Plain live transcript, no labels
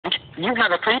You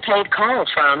have a prepaid call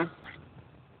from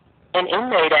an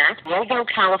inmate at Diego,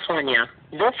 California.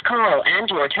 This call and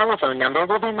your telephone number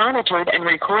will be monitored and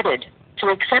recorded. To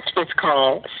accept this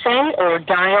call, say or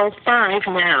dial 5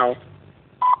 now.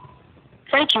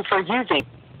 Thank you for using.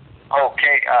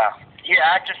 Okay,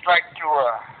 I'd just like to,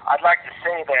 I'd like to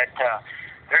say that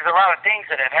there's a lot of things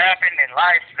that have happened in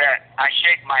life that I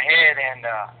shake my head and,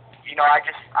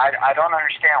 I don't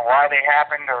understand why they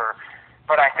happened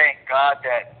but I thank God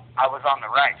that I was on the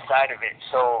right side of it.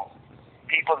 So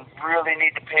people really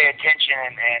need to pay attention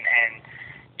and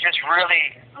just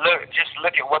really look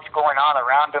at what's going on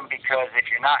around them, because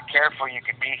if you're not careful, you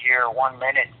could be here 1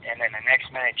 minute and then the next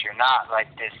minute you're not.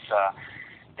 Like this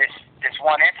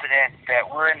one incident that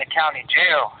we're in the county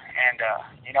jail, and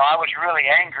I was really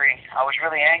angry. I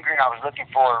was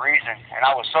looking for a reason, and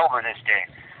I was sober this day,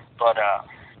 but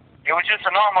it was just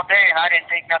a normal day, and I didn't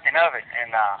think nothing of it.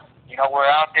 And we're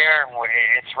out there.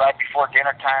 It's right before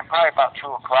dinner time, probably about 2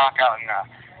 o'clock, out in the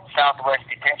Southwest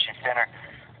Detention Center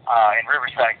in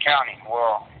Riverside County.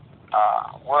 Well,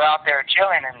 we're out there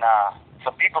chilling, and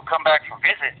some people come back from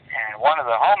visit, and one of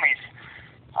the homies,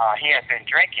 he had been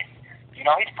drinking.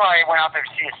 He's probably went out there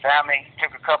to see his family,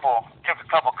 took a couple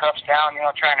cups down,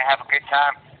 trying to have a good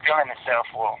time, feeling himself.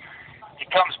 Well, he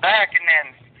comes back, and then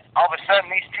all of a sudden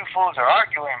these two fools are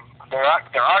arguing. They're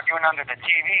arguing under the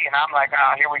TV, and I'm like,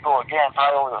 here we go again,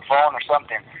 probably over the phone or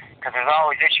something, because there's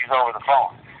always issues over the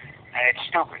phone, and it's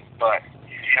stupid. But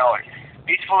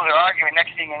these fools are arguing.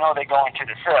 Next thing you know, they go into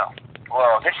the cell.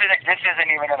 Well, this isn't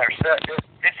even in their cell.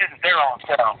 This isn't their own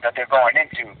cell that they're going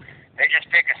into. They just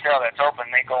pick a cell that's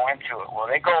open, and they go into it. Well,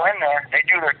 they go in there, they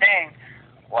do their thing.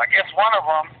 Well, I guess one of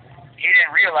them, he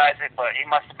didn't realize it, but he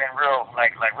must have been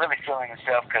really feeling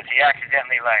himself, because he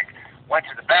accidentally went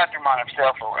to the bathroom on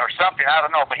himself or something. I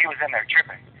don't know, but he was in there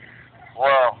tripping.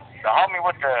 Well, the homie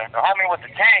with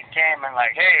the tank came and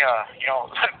hey,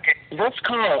 look. This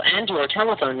call and your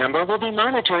telephone number will be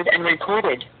monitored and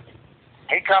recorded.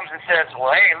 He comes and says,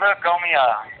 well, hey, look, homie,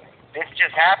 this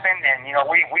just happened, and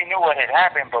we knew what had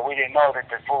happened, but we didn't know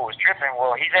that the fool was tripping.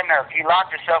 Well, he's in there. He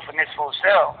locked himself in this fool's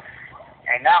cell,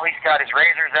 and now he's got his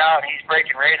razors out. He's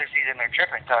breaking razors. He's in there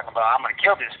tripping, talking about, I'm gonna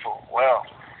kill this fool. Well,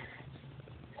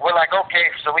 we're like,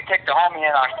 okay, so we take the homie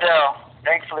in our cell.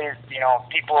 Thankfully,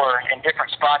 people were in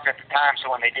different spots at the time, so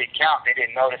when they did count, they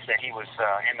didn't notice that he was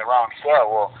in the wrong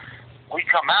cell. Well, we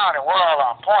come out, and we're all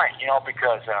on point,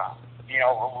 because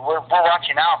we're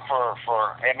watching out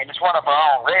for. I mean, it's one of our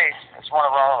own race. It's one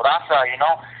of our own raza,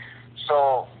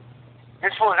 So this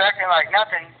fool was acting like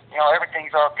nothing.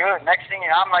 Everything's all good. Next thing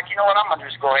I'm like, you know what? I'm gonna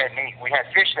just go ahead and eat. We had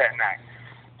fish that night,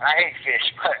 and I hate fish,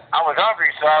 but I was hungry,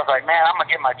 so I was like, man, I'm gonna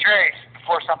get my trays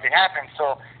before something happens.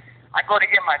 So I go to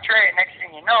get my tray. Next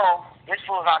thing you know, this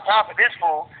fool's on top of this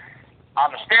fool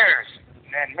on the stairs,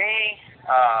 and then me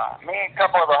and a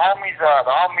couple of the homies,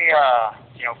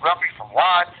 Grumpy from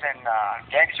Watts, and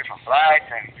Gangster from Flights,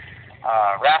 and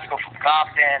Rascal from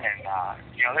Compton, and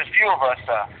there's a few of us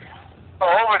go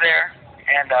over there,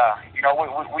 and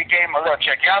we gave him a little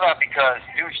checkada because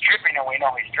dude's tripping and we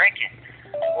know he's drinking.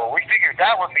 Well, we figured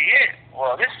that would be it.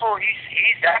 Well, this fool,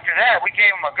 he's after that, we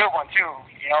gave him a good one too.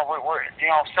 We're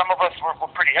some of us were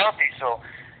pretty healthy,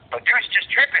 but dude's just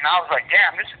tripping. I was like,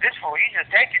 damn, this fool, he's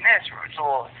just taking this.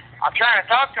 So I'm trying to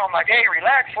talk to him like, hey,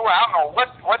 relax, fool. I don't know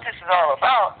what this is all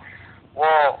about.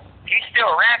 Well, he's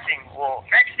still ranting. Well,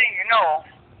 next thing you know,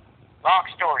 long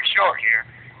story short here,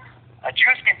 a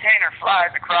juice container flies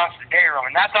across the day room,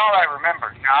 and that's all I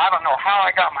remember. Now, I don't know how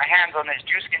I got my hands on this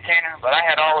juice container, but I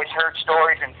had always heard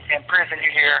stories in prison.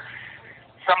 You hear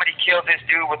somebody killed this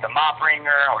dude with a mop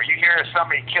wringer, or you hear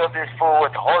somebody killed this fool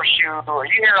with a horseshoe, or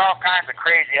you hear all kinds of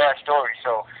crazy-ass stories.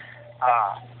 So,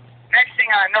 next thing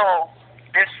I know,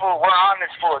 we're on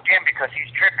this fool again because he's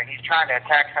tripping. He's trying to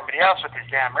attack somebody else with his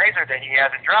damn razor that he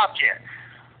hasn't dropped yet.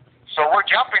 So we're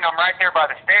jumping him right there by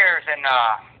the stairs, and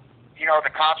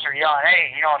the cops are yelling,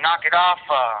 hey, knock it off,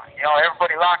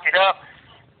 everybody lock it up.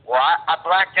 Well, I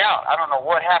blacked out. I don't know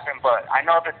what happened, but I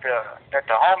know that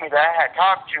the homie that I had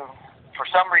talked to, for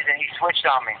some reason, he switched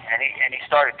on me, and he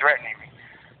started threatening me.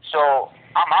 So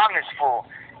I'm on this fool,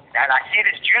 and I see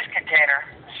this juice container,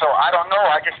 so I don't know,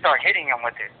 I just start hitting him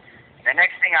with it. The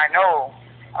next thing I know,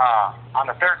 on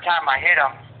the third time I hit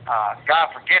him,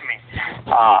 God forgive me,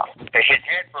 his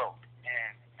head broke.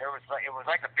 It was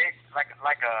like a big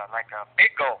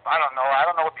gulp. I don't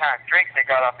know what kind of drink they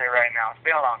got out there right now. It's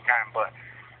been a long time, but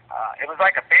it was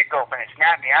like a big gulp, and it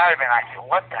snapped me out of it. And I said,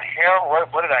 "What the hell?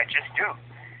 What did I just do?"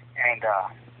 And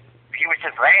he was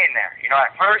just laying there.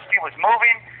 At first he was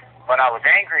moving, but I was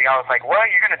angry. I was like, "What?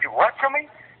 You're gonna do what to me?"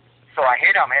 So I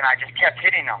hit him, and I just kept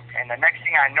hitting him. And the next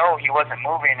thing I know, he wasn't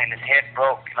moving, and his head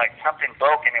broke. Like something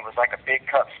broke, and it was like a big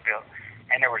cup spill.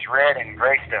 And there was red and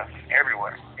gray stuff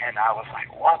everywhere. And I was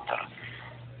like, what the?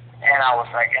 And I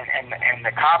was like, and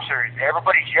the cops are,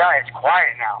 everybody's yelling, it's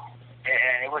quiet now.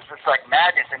 And it was just like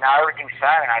madness, and now everything's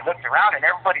silent. I looked around, and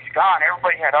everybody's gone.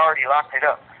 Everybody had already locked it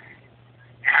up.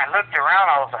 And I looked around,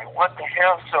 I was like, what the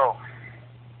hell? So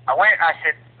I went and I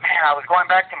said, man, I was going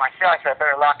back to my cell. I said, I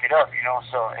better lock it up, you know,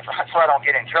 so I don't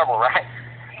get in trouble, right?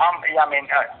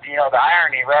 You know, the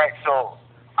irony, right? So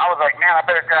I was like, man, I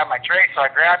better grab my tray. So I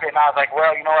grabbed it, and I was like,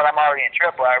 well, you know what? I'm already in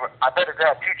trouble. I better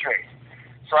grab 2 trays.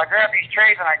 So I grabbed these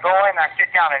trays, and I go in, and I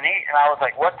sit down and eat, and I was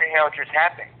like, what the hell just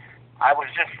happened?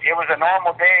 It was a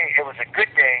normal day. It was a good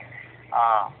day.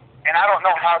 And I don't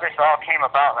know how this all came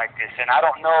about like this, and I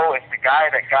don't know if the guy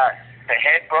that got the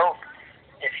head broke,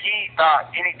 if he thought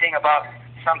anything about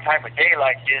some type of day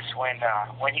like this when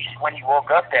he woke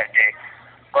up that day.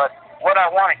 But what I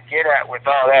want to get at with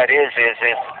all that is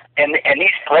in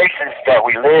these places that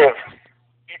we live,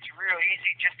 it's real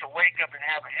easy just to wake up and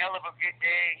have a hell of a good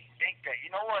day, think that,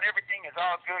 you know what, everything is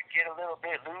all good, get a little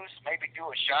bit loose, maybe do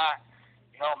a shot,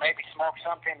 you know, maybe smoke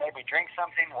something, maybe drink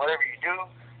something, whatever you do.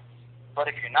 But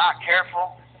if you're not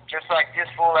careful, just like this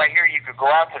fool right here, you could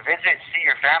go out to visit, see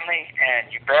your family,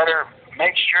 and you better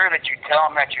make sure that you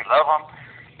tell them that you love them,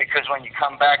 because when you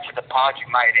come back to the pod, you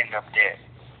might end up dead.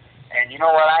 And you know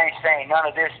what? I ain't saying none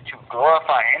of this to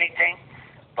glorify anything,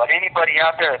 but anybody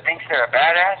out there that thinks they're a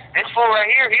badass, this fool right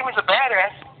here, he was a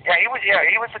badass. Yeah, he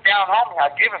was a down homie.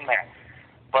 I'd give him that.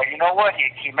 But you know what?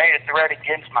 He made a threat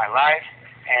against my life,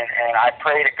 and I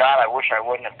pray to God I wish I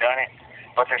wouldn't have done it.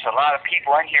 But there's a lot of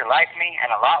people in here like me,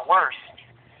 and a lot worse,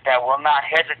 that will not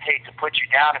hesitate to put you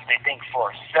down if they think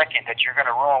for a second that you're going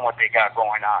to ruin what they got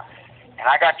going on. And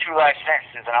I got 2 life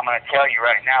sentences, and I'm going to tell you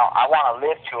right now, I want to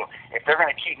live to, if they're going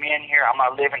to keep me in here, I'm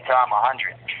going to live until I'm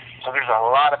 100. So there's a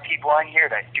lot of people in here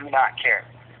that do not care.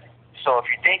 So if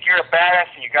you think you're a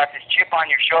badass and you got this chip on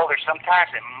your shoulder,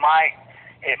 sometimes it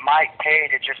might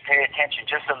pay to just pay attention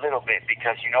just a little bit,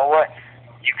 because you know what?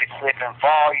 You could slip and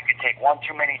fall, you could take 1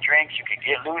 too many drinks, you could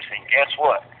get loose, and guess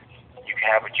what? You could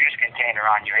have a juice container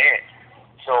on your head.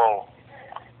 So,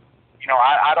 you know,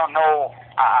 I don't know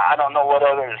what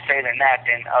other to say than that,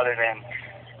 other than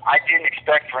I didn't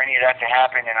expect for any of that to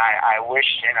happen, and I wish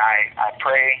and I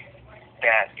pray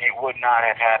that it would not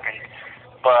have happened.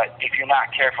 But if you're not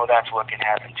careful, that's what can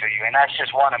happen to you. And that's just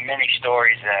one of many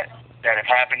stories that have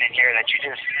happened in here that you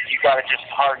got to just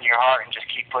harden your heart and just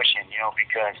keep pushing, you know,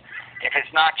 because if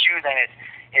it's not you, then if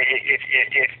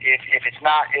it's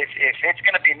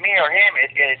going to be me or him,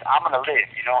 I'm going to live,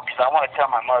 you know, because I want to tell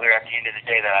my mother at the end of the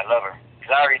day that I love her.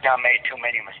 Because I already made too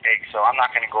many mistakes, so I'm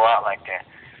not going to go out like that.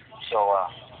 So,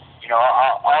 you know,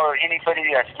 anybody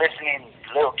that's listening,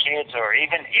 little kids or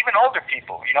even older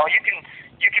people, you know, you can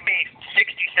be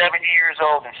 60, 70 years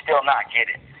old and still not get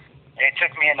it. And it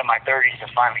took me into my 30s to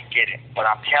finally get it. But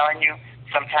I'm telling you,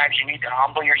 sometimes you need to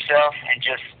humble yourself and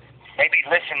just maybe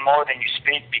listen more than you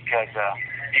speak, because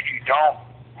if you don't,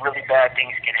 really bad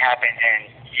things can happen,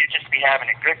 and you just be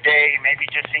having a good day, maybe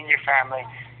just seeing your family,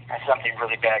 and something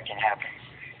really bad can happen.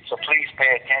 So please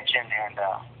pay attention, and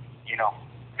you know,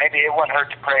 maybe it wouldn't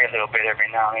hurt to pray a little bit every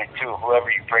now and then too,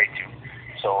 whoever you pray to.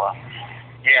 So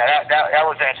yeah, that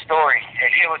was that story.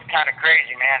 It was kind of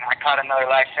crazy, man. I caught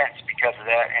another life sentence because of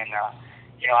that, and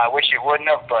you know, I wish it wouldn't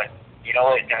have, but you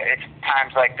know, it's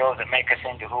times like those that make us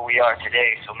into who we are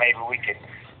today. So maybe we can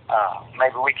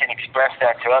express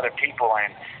that to other people, and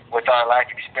with our life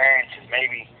experiences,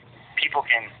 maybe people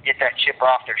can get that chip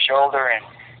off their shoulder, and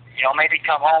you know, maybe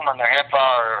come home on their hepa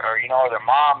or you know, their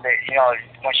mom, that, you know,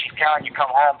 when she's telling you come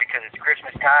home because it's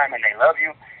Christmas time and they love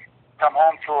you, come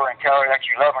home to her and tell her that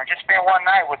you love her, and just spend one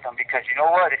night with them, because you know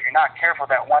what, if you're not careful,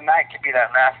 that one night could be that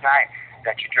last night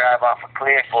that you drive off a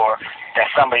cliff, or that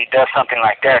somebody does something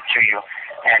like that to you.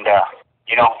 And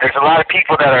you know, there's a lot of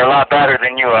people that are a lot better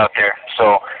than you out there.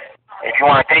 So if you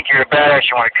want to think you're a badass,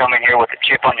 you want to come in here with a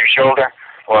chip on your shoulder,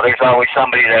 well, there's always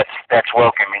somebody that's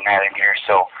welcoming that in here.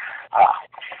 So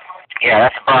yeah,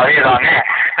 that's about it on that.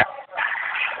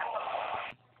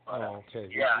 Oh,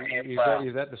 okay. Yeah,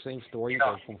 Is that the same story, you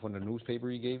know, from the newspaper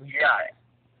you gave me?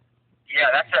 Yeah,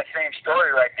 that's that same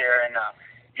story right there. And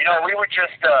you know, we were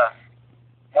just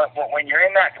when you're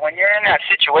in that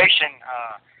situation,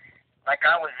 like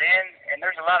I was in, and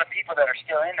there's a lot of people that are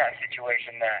still in that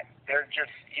situation that they're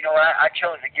just, you know, I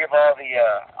chose to give all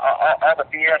the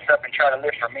BS up and try to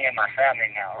live for me and my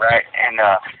family now, right? And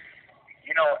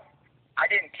you know, I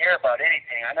didn't care about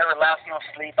anything. I never lost no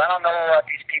sleep. I don't know what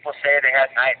these people say they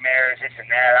had nightmares, this and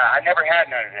that. I never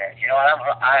had none of that. You know,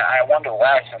 I wonder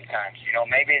why sometimes. You know,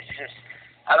 maybe it's just,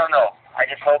 I don't know. I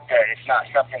just hope that it's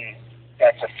not something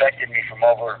that's affected me from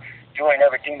doing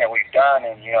everything that we've done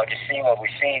and, you know, just seeing what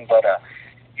we've seen. But,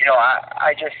 you know,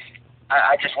 I just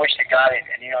wish to God it,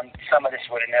 and, you know, some of this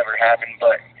would have never happened.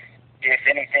 But if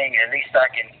anything, at least I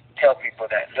can tell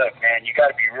people that, look, man, you got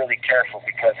to be really careful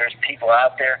because there's people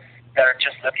out there that are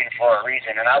just looking for a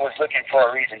reason. And I was looking for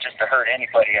a reason just to hurt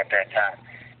anybody at that time.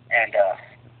 And,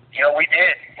 you know, we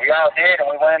did. We all did. And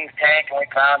we went in the tank and we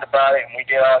clowned about it and we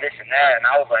did all this and that. And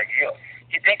I was like, you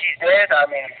think he's dead? I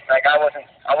mean, like I wasn't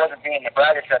being the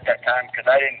brightest at that time because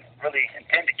I didn't really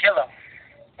intend to kill him.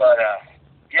 But,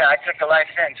 yeah, I took a life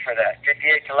sentence for that.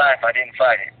 58 to life, I didn't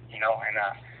fight it, you know. And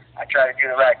I tried to do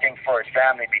the right thing for his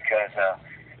family because,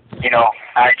 you know,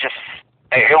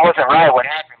 it wasn't right what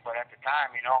happened, but at the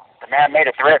time, you know, the man made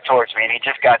a threat towards me, and he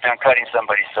just got done cutting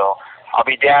somebody, so I'll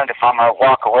be damned if I'm going to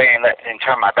walk away and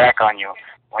turn my back on you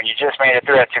when you just made a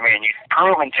threat to me and you've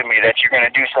proven to me that you're going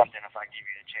to do something if I give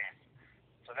you the chance.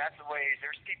 So that's the way,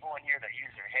 there's people in here that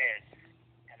use their heads,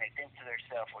 and they think to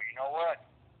themselves, well, you know what,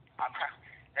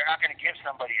 they're not going to give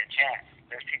somebody a chance.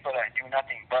 There's people that do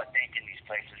nothing but think in these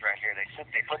places right here. They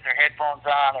put their headphones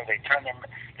on, or they turn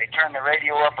the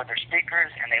radio up with their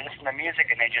speakers, and they listen to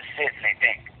music, and they just sit and they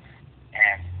think.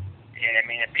 And I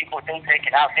mean, if people think they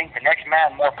can outthink the next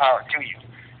man, more power to you.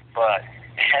 But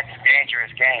that's a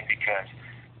dangerous game because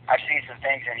I've seen some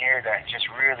things in here that just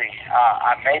really,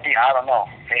 maybe, I don't know,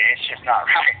 it's just not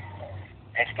right.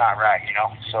 It's not right, you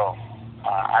know. So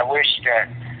I wish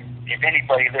that if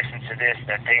anybody listens to this,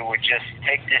 that they would just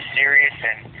take this serious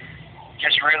and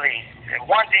just really,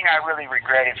 one thing I really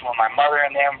regret is when my mother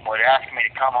and them would ask me to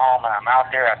come home and I'm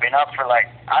out there. I've been up for like,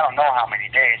 I don't know how many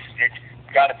days. It's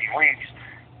got to be weeks.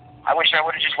 I wish I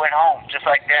would have just went home just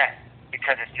like that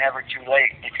because it's never too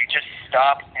late. If you just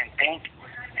stop and think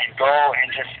and go and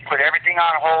just put everything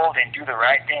on hold and do the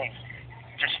right thing,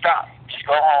 just stop. Just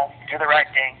go home, do the right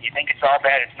thing. You think it's all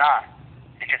bad, it's not.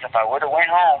 Because if I would have went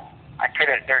home, I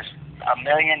could have, there's a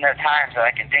million times that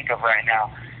I can think of right now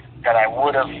that I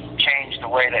would have changed the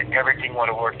way that everything would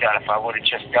have worked out if I would have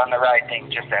just done the right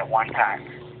thing just that one time.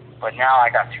 But now I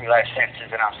got 2 life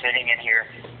sentences and I'm sitting in here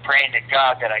praying to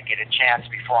God that I get a chance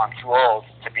before I'm too old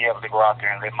to be able to go out there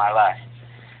and live my life.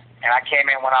 And I came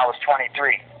in when I was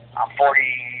 23. I'm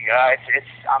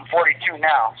 42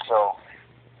 now, so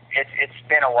it's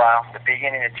been a while, the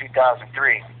beginning of 2003.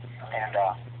 And,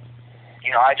 you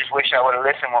know, I just wish I would have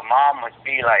listened what Mom would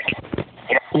be like.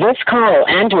 You know, This call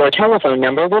and your telephone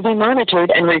number will be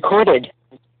monitored and recorded.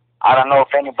 I don't know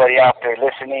if anybody out there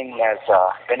listening has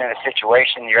been in a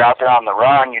situation, you're out there on the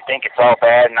run, you think it's all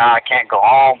bad, now I can't go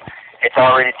home, it's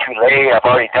already too late, I've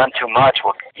already done too much.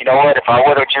 Well, you know what, if I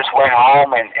would have just went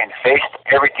home and faced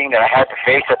everything that I had to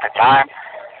face at the time,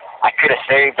 I could have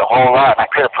saved a whole lot.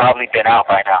 I could have probably been out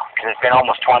by now, because it's been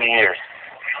almost 20 years.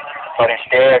 But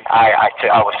instead,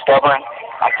 I was stubborn,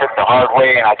 I took the hard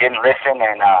way, and I didn't listen,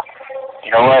 and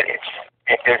you know what,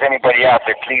 if there's anybody out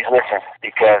there, please listen,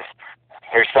 because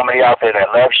there's somebody out there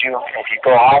that loves you. If you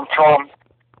go home to them,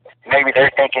 maybe they're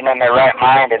thinking in their right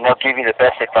mind, and they'll give you the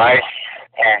best advice,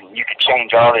 and you can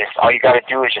change all this. All you got to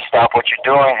do is just stop what you're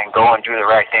doing and go and do the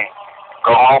right thing.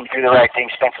 Go home, do the right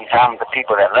thing, spend some time with the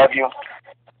people that love you,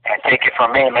 and take it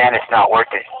from me, man, it's not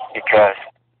worth it. Because,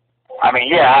 I mean,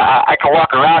 yeah, I can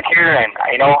walk around here, and,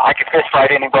 you know, I can fist fight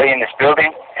anybody in this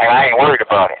building, and I ain't worried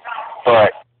about it.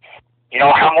 But, you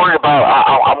know, I'm worried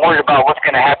about what's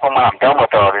going to happen when I'm done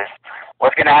with all this.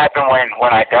 What's going to happen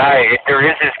when I die? If there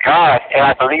is this God, and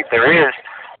I believe there is,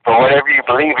 but whatever you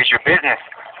believe is your business,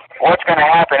 what's going to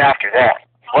happen after that?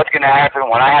 What's going to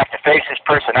happen when I have to face this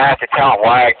person? I have to tell him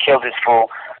why I killed this fool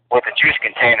with a juice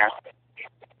container.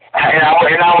 And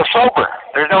I was sober.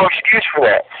 There's no excuse for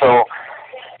that. So,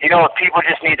 you know, people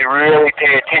just need to really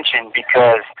pay attention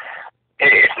because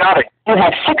it's not a... You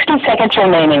have 60 seconds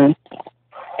remaining.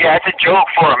 Yeah, it's a joke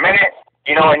for a minute.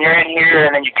 You know, and you're in here,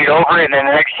 and then you get over it, and then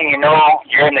the next thing you know,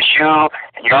 you're in the shoe,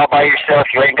 and you're all by yourself,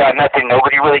 you ain't got nothing,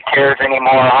 nobody really cares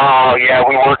anymore. Oh, yeah,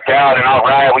 we worked out, and all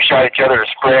right, we shot each other a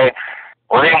spread.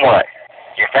 Well, then what?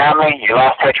 Your family, you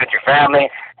lost touch with your family,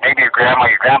 maybe your grandma,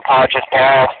 your grandpa just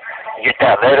passed, you get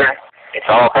that letter. It's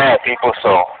all bad, people,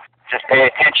 so just pay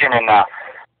attention and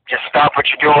just stop what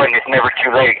you're doing. It's never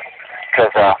too late, because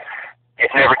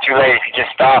it's never too late if you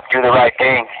just stop, do the right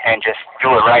thing, and just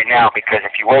do it right now, because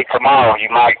if you wait tomorrow, you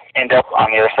might end up on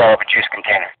the other side of a juice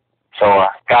container. So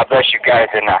God bless you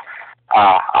guys, and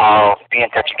I'll be in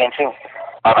touch again soon.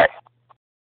 Bye-bye.